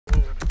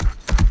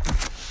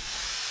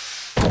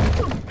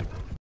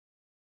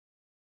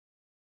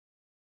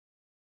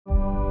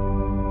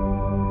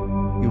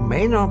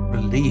may not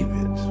believe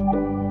it,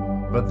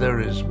 but there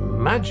is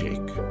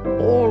magic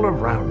all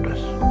around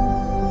us.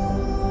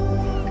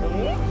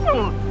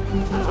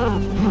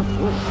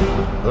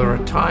 There are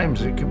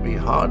times it can be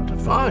hard to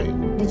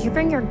find. Did you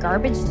bring your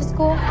garbage to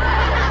school?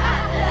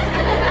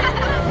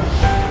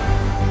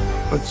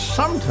 But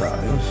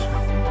sometimes,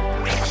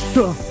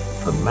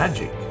 the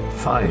magic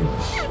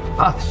finds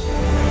us.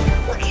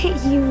 Look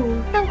at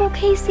you, Uncle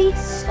Casey.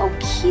 So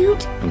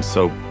cute. I'm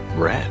so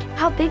red.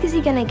 How big is he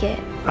gonna get?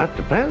 That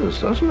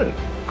depends, doesn't it?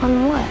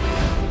 On what?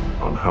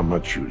 On how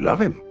much you love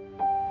him.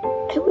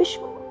 I wish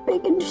we were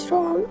big and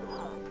strong,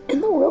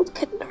 and the world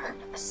couldn't hurt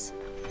us.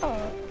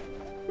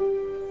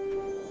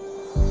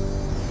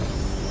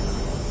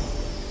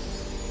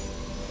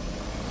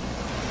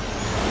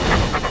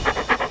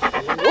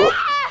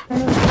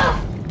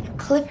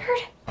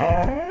 Clifford?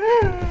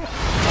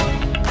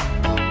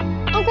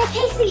 Uncle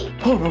Casey!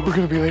 Oh no, we're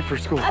gonna be late for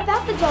school.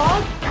 About the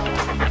dog?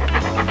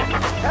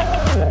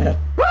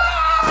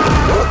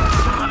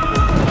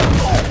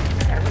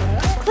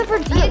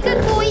 Clifford, be a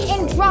good boy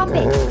and drop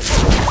it.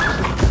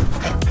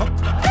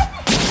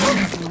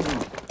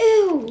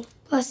 Ew.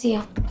 Bless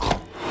you.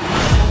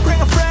 Bring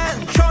a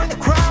friend, join the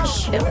crowd.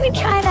 Shouldn't we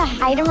try to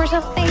hide him or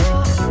something?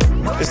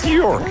 It's New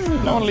York.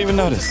 No one will even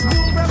notice.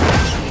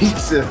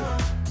 Pizza.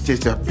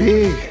 Just a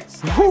big.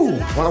 Whew.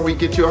 Why don't we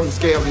get you on the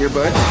scale here,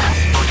 bud?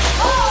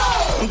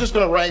 I'm just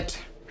gonna write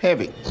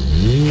heavy.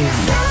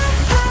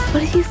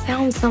 What if you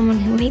found someone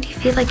who made you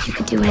feel like you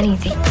could do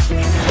anything?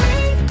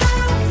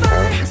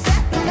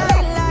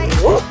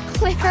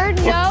 Clifford,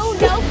 no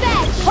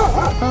fetch!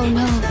 Oh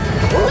no.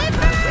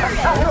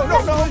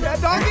 No,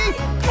 doggy!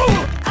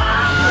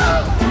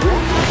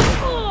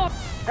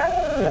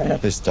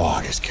 This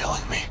dog is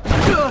killing me.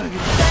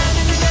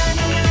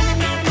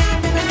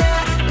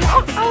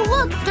 Oh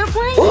look, they're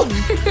playing!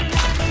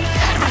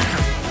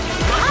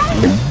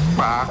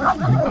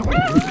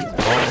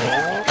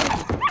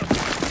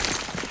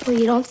 Well,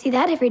 you don't see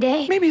that every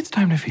day. Maybe it's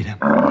time to feed him.